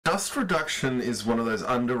Dust reduction is one of those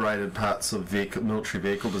underrated parts of military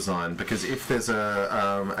vehicle design, because if there's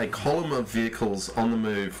a column of vehicles on the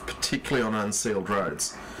move, particularly on unsealed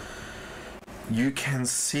roads, you can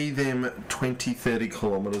see them 20, 30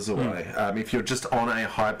 kilometres away. If you're just on a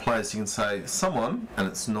high place, you can say, someone, and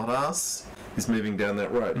it's not us, is moving down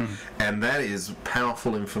that road. And that is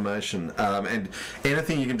powerful information. And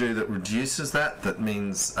anything you can do that reduces that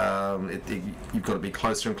means you've got to be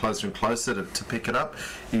closer and closer and closer to pick it up,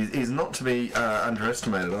 is not to be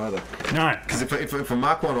underestimated either. No. Because if a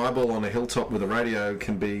Mark 1 eyeball on a hilltop with a radio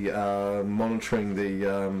can be monitoring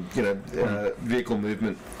the vehicle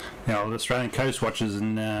movement. Yeah, well, the Australian Coast Watchers up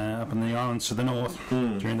in the islands to the north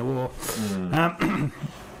during the war.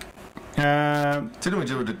 Didn't we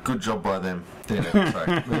do a good job by them?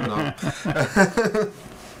 Yeah,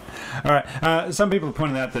 All right. Some people have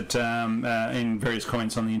pointed out that in various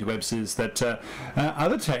comments on the interwebs is that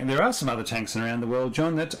there are some other tanks around the world,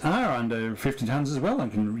 John, that are under 50 tonnes as well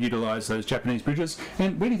and can utilise those Japanese bridges.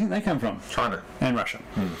 And where do you think they come from? China and Russia.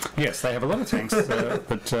 Yes, they have a lot of tanks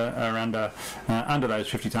that are under those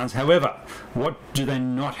 50 tonnes. However, what do they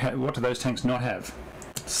not have? What do those tanks not have?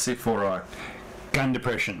 C4I. Gun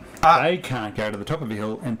depression. They can't go to the top of a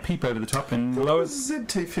hill and peep over the top and lower.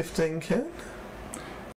 ZT-15 can?